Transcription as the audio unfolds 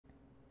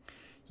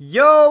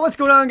Yo, what's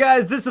going on,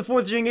 guys? This is the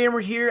 4th Gen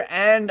Gamer here,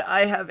 and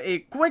I have a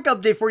quick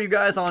update for you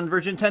guys on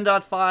version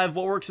 10.5,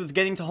 what works with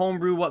getting to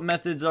homebrew, what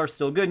methods are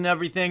still good and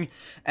everything.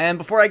 And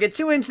before I get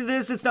too into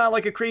this, it's not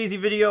like a crazy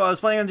video. I was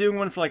planning on doing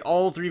one for like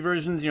all three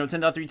versions, 10.3,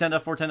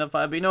 10.4, 10.5,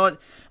 but you know what?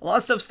 A lot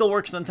of stuff still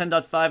works on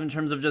 10.5 in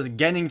terms of just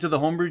getting to the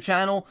homebrew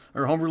channel,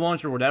 or homebrew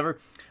launch, or whatever.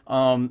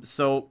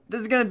 So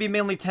this is going to be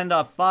mainly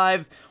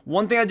 10.5.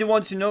 One thing I do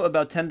want to note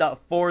about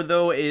 10.4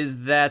 though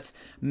is that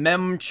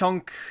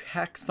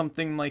Ninjhax,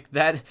 something like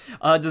that,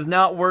 does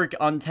not work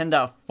on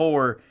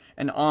 10.4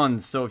 and on.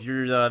 So if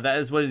you're, that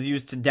is what is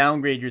used to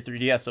downgrade your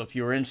 3DS. So if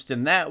you were interested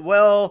in that,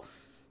 well,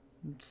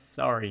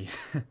 sorry.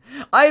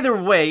 Either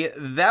way,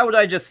 that what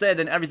I just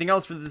said and everything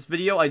else for this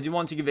video, I do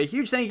want to give a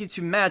huge thank you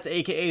to Matt,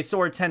 aka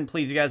Sword10.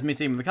 Please, you guys may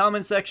see him in the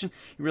comments section.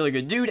 He's a really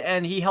good dude,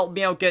 and he helped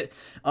me out get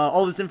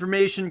all this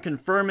information,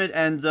 confirm it,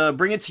 and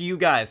bring it to you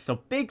guys. So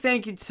big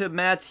thank you to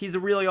Matt. He's a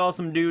really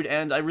awesome dude,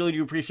 and I really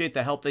do appreciate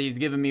the help that he's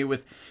given me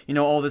with,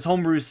 all this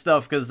homebrew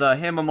stuff, because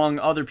him, among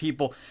other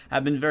people,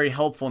 have been very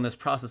helpful in this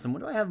process. And what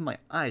do I have in my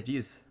eye?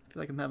 Jeez, I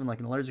feel like I'm having like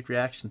an allergic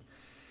reaction.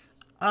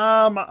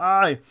 My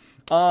eye.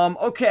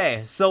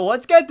 Okay, so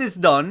let's get this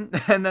done,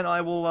 and then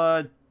I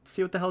will,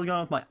 see what the hell's going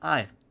on with my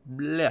eye.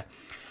 Bleh.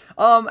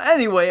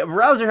 Anyway,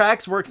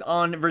 Browserhax works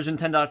on version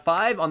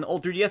 10.5 on the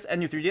O3DS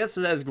and N3DS, so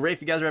that is great.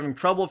 If you guys are having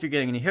trouble, if you're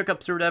getting any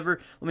hiccups or whatever,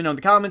 let me know in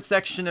the comments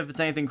section if it's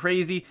anything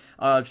crazy.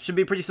 Should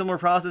be a pretty similar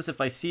process.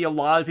 If I see a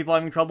lot of people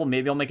having trouble,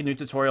 maybe I'll make a new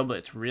tutorial, but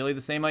it's really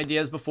the same idea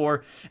as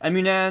before.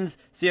 emuNAND,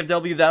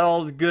 CFW, that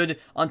all is good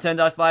on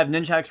 10.5.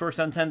 Ninjhax works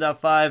on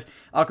 10.5.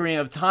 Ocarina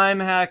of Time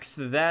hacks,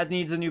 that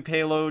needs a new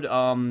payload.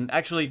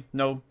 Actually,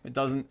 no, it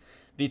doesn't.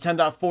 The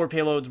 10.4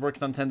 payload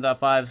works on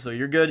 10.5, so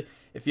you're good.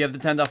 If you have the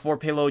 10.4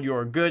 payload, you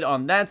are good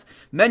on that.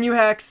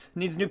 emuNAND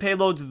needs new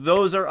payloads.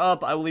 Those are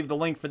up. I will leave the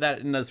link for that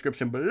in the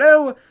description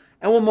below.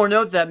 And one more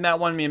note that Matt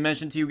wanted me to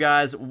mention to you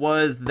guys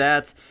was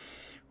that,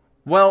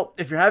 well,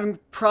 if you're having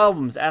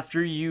problems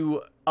after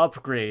you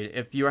upgrade,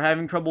 if you're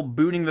having trouble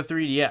booting the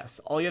 3DS,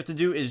 all you have to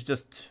do is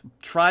just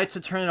try to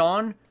turn it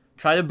on.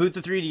 Try to boot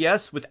the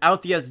 3DS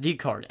without the SD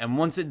card, and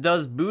once it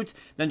does boot,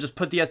 then just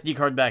put the SD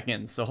card back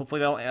in. So hopefully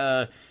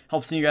that'll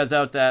help some of you guys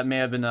out that may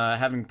have been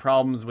having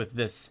problems with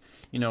this,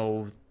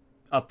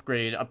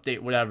 upgrade,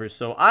 update, whatever.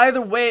 So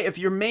either way, if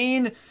your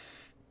main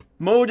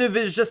motive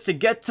is just to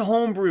get to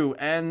homebrew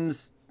and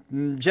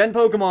gen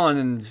Pokemon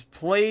and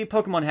play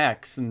Pokemon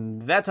hacks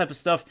and that type of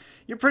stuff,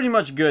 you're pretty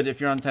much good if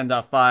you're on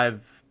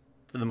 10.5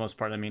 for the most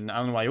part. I mean, I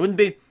don't know why you wouldn't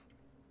be.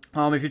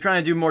 If you're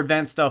trying to do more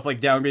advanced stuff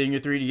like downgrading your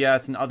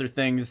 3DS and other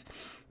things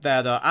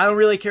that I don't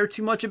really care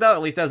too much about,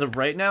 at least as of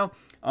right now,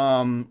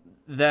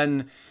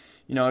 then,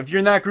 if you're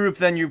in that group,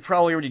 then you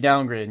probably already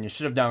downgraded, and you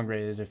should have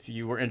downgraded if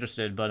you were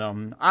interested. But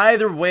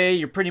either way,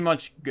 you're pretty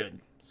much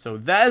good. So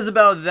that is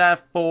about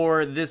that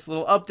for this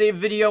little update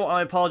video.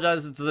 I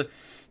apologize, it's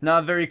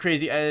not very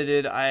crazy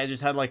edited. I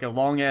just had like a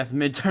long-ass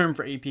midterm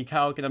for AP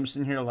Calc, and I'm just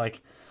in here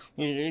like...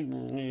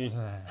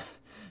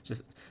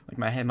 just like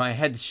my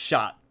head's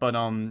shot, but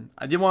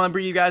I did want to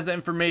bring you guys the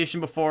information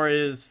before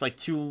it's like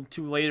too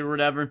late or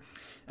whatever,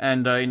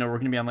 and we're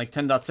gonna be on like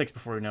 10.6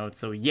 before we know it.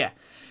 So yeah,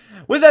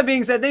 with that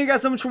being said, thank you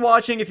guys so much for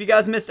watching. If you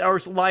guys missed our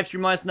live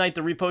stream last night,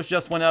 the repost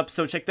just went up,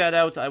 so check that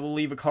out. I will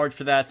leave a card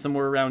for that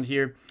somewhere around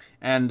here,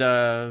 and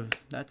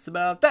that's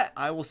about that.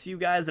 I will see you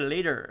guys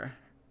later.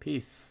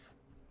 Peace.